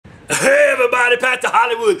Hey everybody, Pastor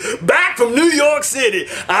Hollywood, back from New York City.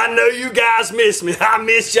 I know you guys miss me. I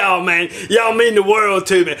miss y'all, man. Y'all mean the world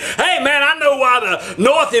to me. Hey man, I know why the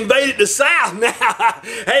North invaded the South now.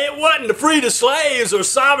 Hey, it wasn't to free the slaves or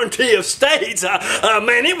sovereignty of states.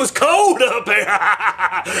 Man, it was cold up there.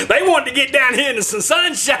 They wanted to get down here into some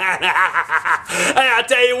sunshine. Hey, I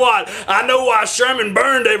tell you what, I know why Sherman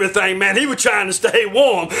burned everything, man. He was trying to stay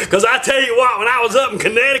warm. Because I tell you what, when I was up in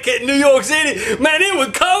Connecticut and New York City, man, it was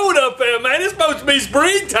cold up there, man. It's supposed to be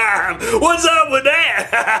springtime. What's up with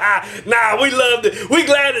that? Nah, we loved it. We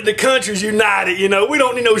glad that the country's united, you know. We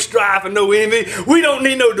don't need no strife and no envy. We don't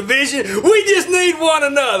need no division. We just need one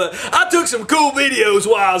another. I took some cool videos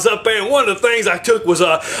while I was up there, and one of the things I took was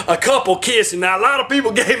a couple kissing. Now, a lot of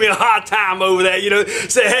people gave me a hard time over that, you know.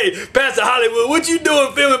 Say, hey, Pastor Hollywood, what you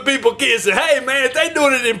doing filming people kissing? Hey, man, if they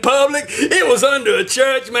doing it in public, it was under a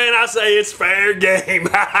church, man, I say it's fair game.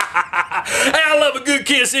 Hey, I love a good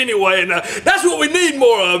kiss anyway, and that's what we need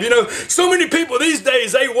more of, you know. So many people these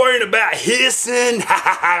days, they worrying about hissing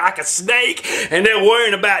like a snake, and they're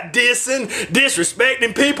worrying about dissing,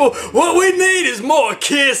 disrespecting people. What we need is more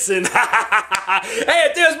kissing. Hey,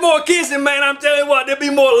 if there's more kissing, man, I'm telling you what, there'll be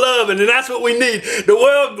more loving, and that's what we need. The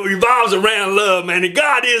world revolves around love, man, and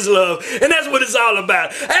God is love, and that's what it's all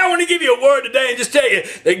about. Hey, I want to give you a word today and just tell you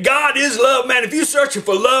that God is love, man. If you're searching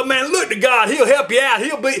for love, man, look to God. He'll help you out.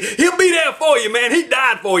 He'll be there for you, man. He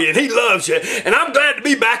died for you, and He loves you. And I'm glad to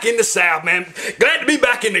be back in the South, man. Glad to be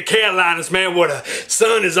back in the Carolinas, man, where the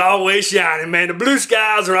sun is always shining, man. The blue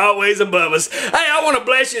skies are always above us. Hey, I want to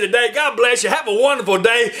bless you today. God bless you. Have a wonderful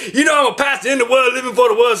day. You know I'm a pastor in the world, living for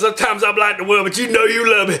the world. Sometimes I'm like the world, but you know you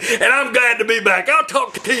love me. And I'm glad to be back. I'll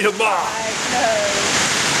talk to you tomorrow.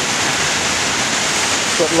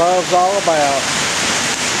 That's what love's all about.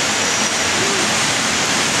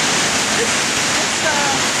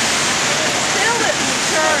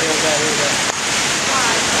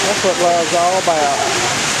 That's what love's all about.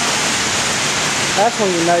 That's when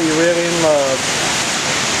you know you're really in love.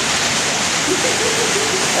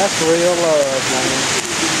 That's real love, man.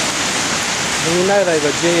 And you know they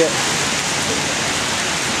legit.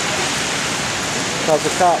 Because the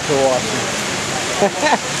cops are watching.